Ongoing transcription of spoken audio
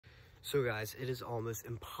So guys, it is almost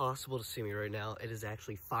impossible to see me right now. It is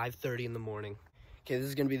actually 5:30 in the morning. Okay, this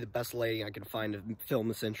is gonna be the best lighting I can find to film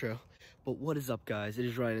this intro. But what is up, guys? It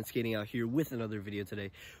is Ryan and Skating out here with another video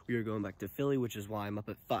today. We are going back to Philly, which is why I'm up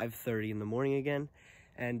at 5:30 in the morning again.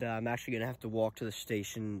 And I'm actually gonna have to walk to the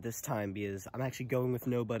station this time because I'm actually going with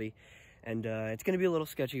nobody. And it's gonna be a little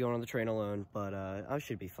sketchy going on the train alone, but I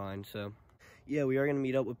should be fine. So yeah, we are gonna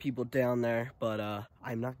meet up with people down there, but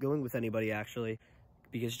I'm not going with anybody actually,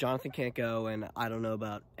 because Jonathan can't go, and I don't know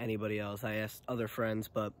about anybody else. I asked other friends,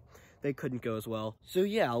 but they couldn't go as well. So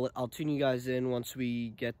yeah, I'll tune you guys in once we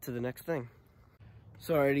get to the next thing.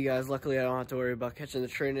 So alrighty guys, luckily I don't have to worry about catching the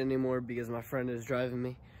train anymore because my friend is driving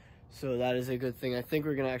me. So that is a good thing. I think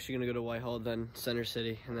we're actually gonna go to Whitehall, then Center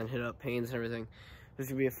City, and then hit up Payne's and everything. This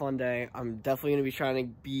is gonna be a fun day. I'm definitely gonna be trying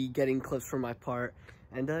to be getting clips for my part.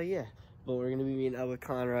 And yeah. But we're gonna be meeting up with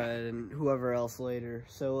Conrad and whoever else later.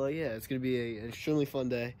 So yeah, it's gonna be an extremely fun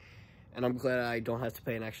day, and I'm glad I don't have to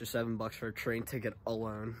pay an extra $7 for a train ticket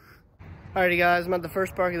alone. Alrighty guys, I'm at the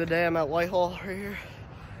first park of the day. I'm at Whitehall right here.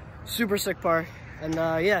 Super sick park, and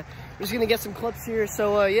yeah, we're just gonna get some clips here.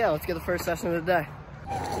 So yeah, let's get the first session of the day.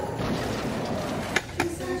 She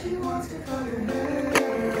said she wants to cut her hair,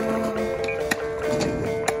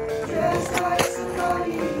 dressed like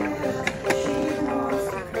somebody else.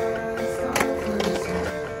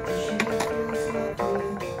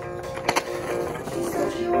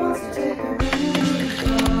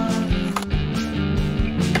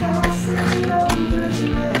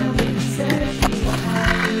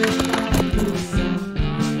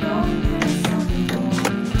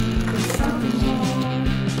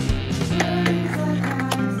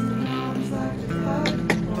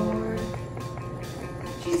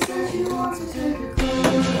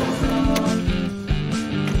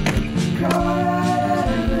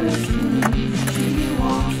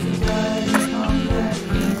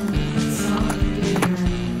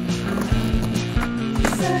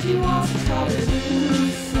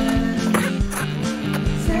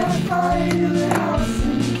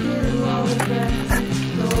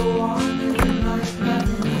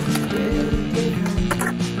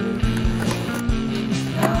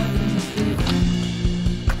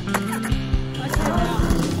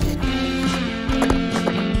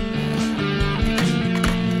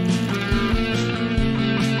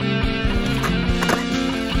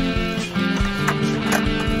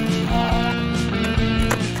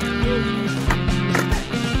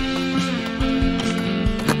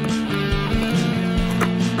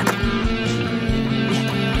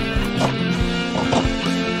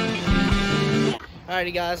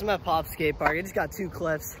 Alrighty guys, I'm at Pop Skate Park. I just got 2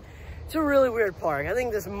 clips. It's a really weird park. I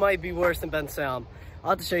think this might be worse than Ben Salem.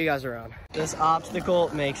 I'll have to show you guys around. This obstacle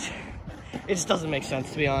it just doesn't make sense,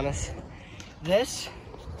 to be honest. This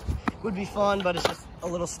would be fun, but it's just a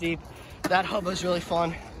little steep. That hub was really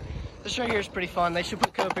fun. This right here is pretty fun. They should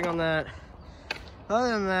put coping on that.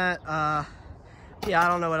 Other than that, yeah, I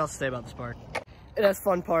don't know what else to say about this park. It has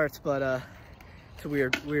fun parts, but it's a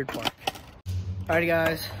weird park. Alrighty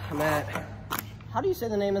guys, I'm at, how do you say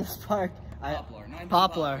the name of this park?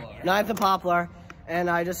 Poplar. 9th and Poplar. And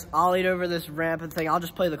I just ollied over this ramp and thing. I'll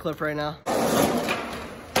just play the clip right now.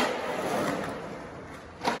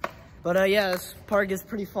 But yeah, this park is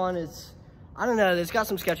pretty fun. I don't know, it's got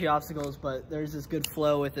some sketchy obstacles, but there's this good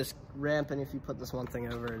flow with this ramp, and if you put this one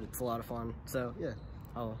thing over it, it's a lot of fun. So yeah,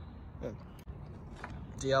 yeah.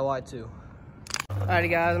 DIY too. Alrighty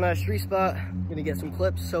guys, I'm at a street spot. I'm gonna get some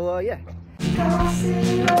clips, so yeah.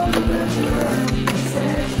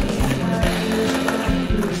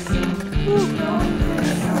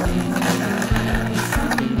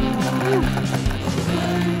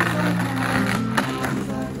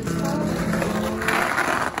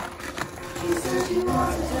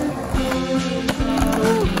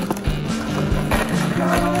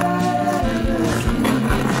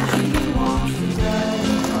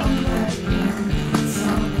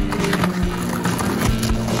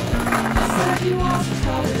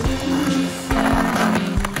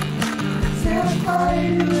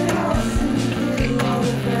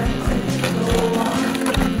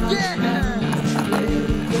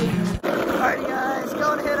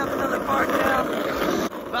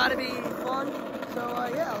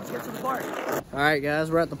 Alright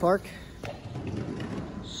guys, we're at the park.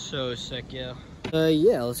 So sick, yeah.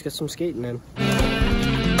 Yeah, let's get some skating in.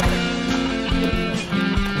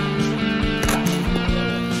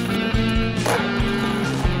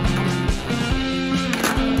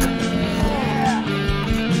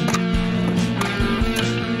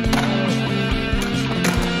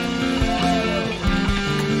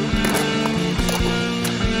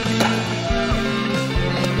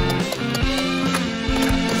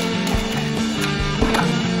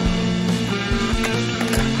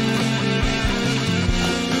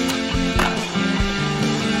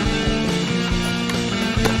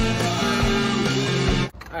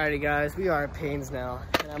 Alrighty guys, we are at Payne's now,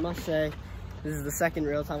 and I must say, this is the second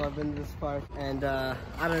real time I've been to this park, and I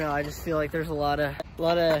don't know, I just feel like there's a lot of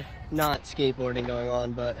not skateboarding going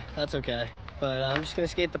on, but that's okay. But I'm just gonna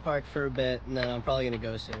skate the park for a bit, and then I'm probably gonna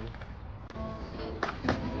go soon.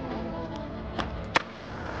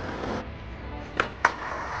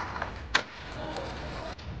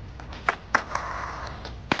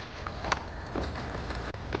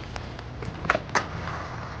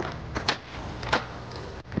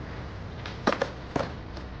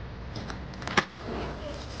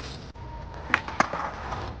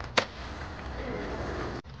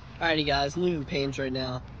 Alrighty guys, I'm leaving Payne's right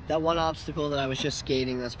now. That one obstacle that I was just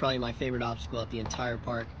skating, that's probably my favorite obstacle at the entire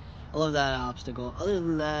park. I love that obstacle. Other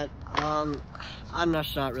than that, I'm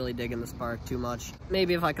just not really digging this park too much.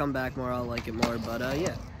 Maybe if I come back more, I'll like it more, but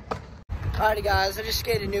yeah. Alrighty guys, I just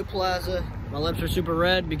skated New Plaza. My lips are super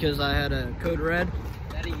red because I had a code red.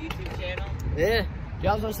 Is that a YouTube channel? Yeah. You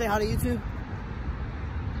guys want to say hi to YouTube?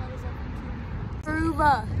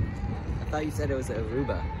 Aruba. I thought you said it was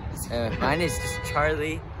Aruba. Mine is just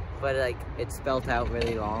Charlie, but like it's spelled out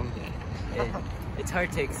really long. It's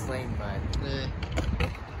hard to explain, but.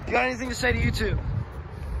 You got anything to say to YouTube?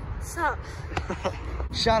 Sup?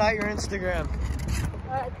 Shout out your Instagram.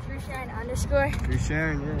 @TrueSharon_. You're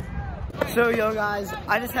sharing, yeah. So, yo guys,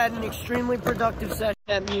 I just had an extremely productive session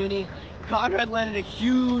at Muni. Conrad landed a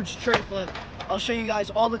huge tray flip. I'll show you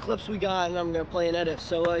guys all the clips we got, and I'm gonna play and edit.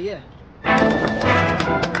 So, yeah.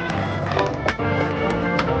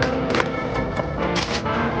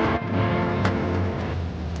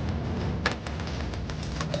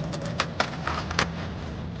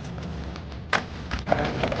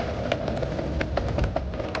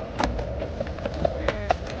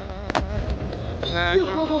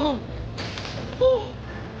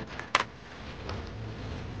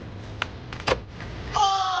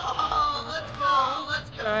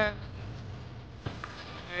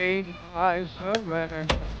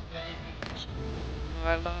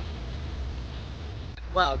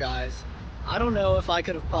 Wow guys, I don't know if I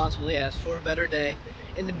could have possibly asked for a better day.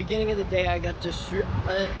 In the beginning of the day, I got to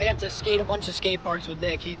skate a bunch of skate parks with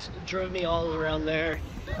Nick. He drove me all around there.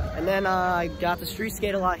 And then I got to street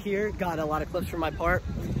skate a lot here, got a lot of clips for my part,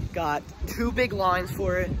 got 2 big lines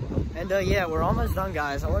for it. And yeah, we're almost done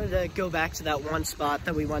guys. I wanted to go back to that one spot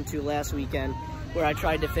that we went to last weekend where I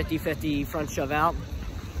tried to 50-50 front shove out.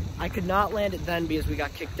 I could not land it then because we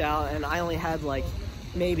got kicked out, and I only had like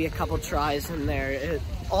maybe a couple tries in there.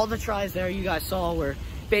 All the tries there you guys saw were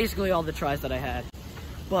basically all the tries that I had.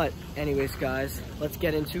 But anyways guys, let's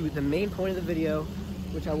get into the main point of the video,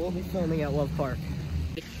 which I will be filming at Love Park.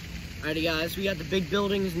 Alrighty guys, we got the big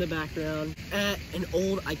buildings in the background at an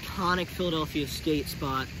old iconic Philadelphia skate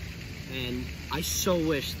spot, and I so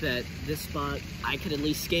wish that this spot I could at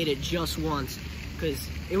least skate it just once, because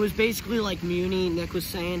it was basically like Muni, Nick was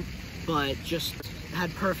saying, but just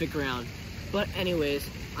had perfect ground. But anyways,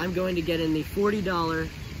 I'm going to get in the $40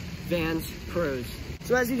 Vans Pros.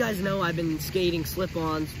 So as you guys know, I've been skating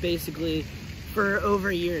slip-ons basically for over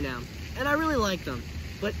a year now, and I really like them.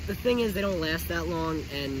 But the thing is, they don't last that long,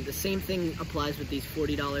 and the same thing applies with these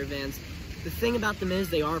 $40 Vans. The thing about them is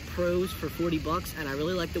they are pros for 40 bucks, and I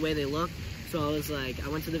really like the way they look. So I was like, I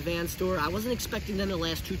went to the Van store. I wasn't expecting them to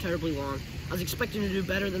last too terribly long. I was expecting to do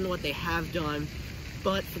better than what they have done.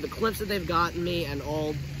 But for the clips that they've gotten me and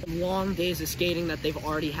all long days of skating that they've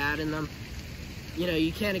already had in them, you know,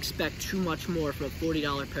 you can't expect too much more from a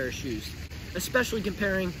 $40 pair of shoes. Especially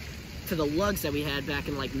comparing to the lugs that we had back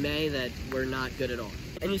in like May that were not good at all.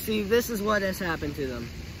 And you see, this is what has happened to them.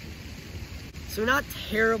 So not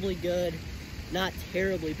terribly good, not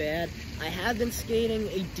terribly bad. I have been skating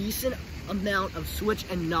a decent amount of switch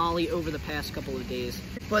and nollie over the past couple of days.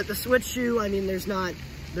 But the switch shoe, I mean, there's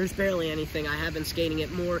barely anything. I have been skating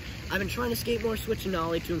it more. I've been trying to skate more switch and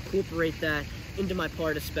nollie to incorporate that into my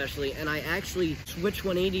part especially. And I actually switched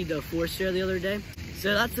 180 to 4-stair the other day.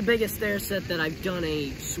 So that's the biggest stair set that I've done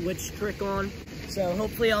a switch trick on. So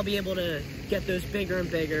hopefully I'll be able to get those bigger and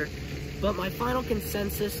bigger. But my final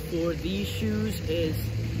consensus for these shoes is,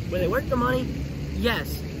 were they worth the money?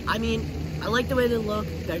 Yes. I mean, I like the way they look,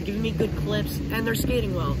 they're giving me good clips, and they're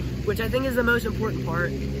skating well, which I think is the most important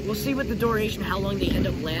part. We'll see with the duration how long they end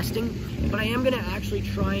up lasting, but I am going to actually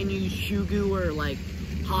try and use shoe glue or like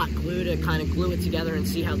hot glue to kind of glue it together and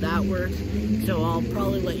see how that works. So I'll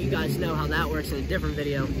probably let you guys know how that works in a different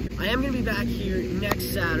video. I am going to be back here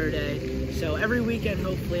next Saturday, so every weekend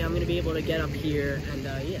hopefully I'm going to be able to get up here, and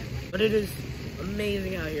yeah. But it is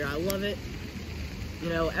amazing out here. I love it. You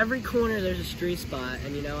know, every corner there's a street spot,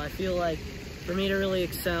 and you know, I feel like for me to really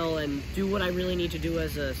excel and do what I really need to do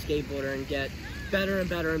as a skateboarder and get better and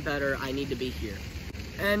better and better, I need to be here.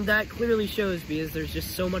 And that clearly shows because there's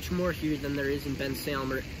just so much more here than there is in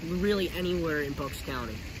Bensalem or really anywhere in Bucks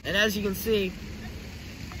County. And as you can see,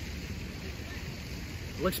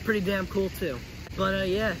 it looks pretty damn cool too. But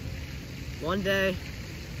yeah, one day,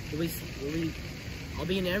 I'll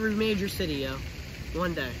be in every major city, yo.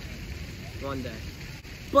 One day.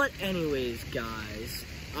 But anyways, guys,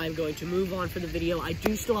 I'm going to move on for the video. I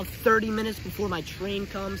do still have 30 minutes before my train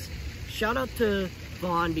comes. Shout out to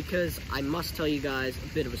Vaughn because I must tell you guys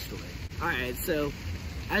a bit of a story. Alright, so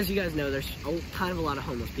as you guys know, there's kind of a lot of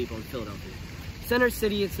homeless people in Philadelphia. Center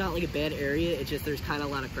City, it's not like a bad area, it's just there's kind of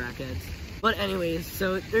a lot of crackheads. But anyways,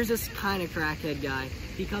 so there's this kind of crackhead guy.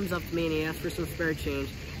 He comes up to me and he asks for some spare change.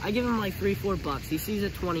 I give him like $3-4 bucks. He sees a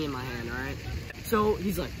 20 in my hand, alright? So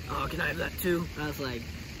he's like, oh, can I have that too? And I was like,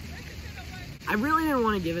 I really didn't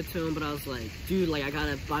want to give it to him, but I was like, dude, like, I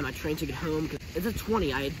gotta buy my train ticket home, because it's a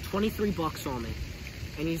 20, I had 23 bucks on me.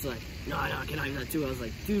 And he's like, no, can I have that too? I was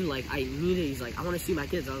like, dude, like, I need it. He's like, I want to see my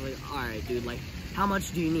kids. I was like, alright, dude, like, how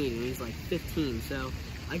much do you need? And he's like, 15. So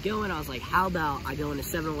I go in, I was like, how about I go into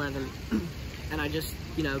 7-Eleven, and I just,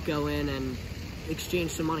 you know, go in and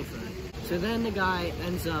exchange some money for it. So then the guy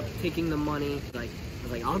ends up taking the money, like, I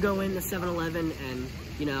was like, I'll go in the 7-Eleven and,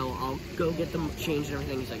 you know, I'll go get the change and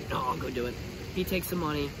everything. He's like, no, I'll go do it. He takes the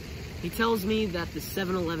money. He tells me that the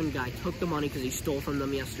 7-Eleven guy took the money because he stole from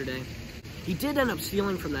them yesterday. He did end up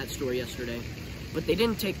stealing from that store yesterday, but they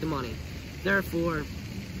didn't take the money. Therefore,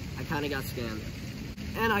 I kind of got scammed.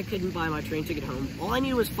 And I couldn't buy my train ticket home. All I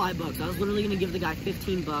needed was $5 bucks. I was literally going to give the guy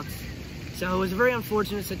 15 bucks. So it was a very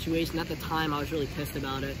unfortunate situation. At the time, I was really pissed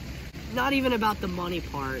about it. Not even about the money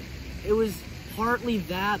part. It was partly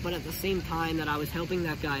that, but at the same time that I was helping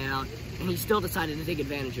that guy out, and he still decided to take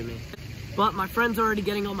advantage of me. But my friend's already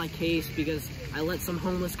getting on my case because I let some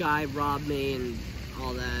homeless guy rob me and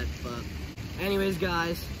all that. But anyways,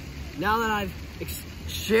 guys, now that I've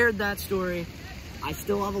shared that story, I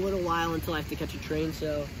still have a little while until I have to catch a train,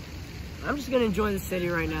 so I'm just going to enjoy the city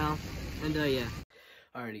right now. And yeah.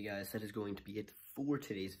 Alrighty, guys, that is going to be it for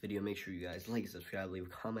today's video. Make sure you guys like, subscribe, leave a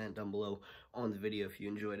comment down below on the video if you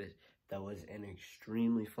enjoyed it. That was an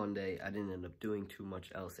extremely fun day. I didn't end up doing too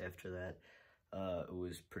much else after that. It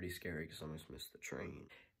was pretty scary because I almost missed the train.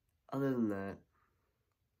 Other than that,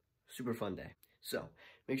 super fun day. So,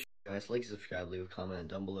 make sure you guys like, subscribe, leave a comment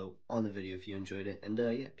down below on the video if you enjoyed it. And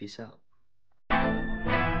yeah, peace out.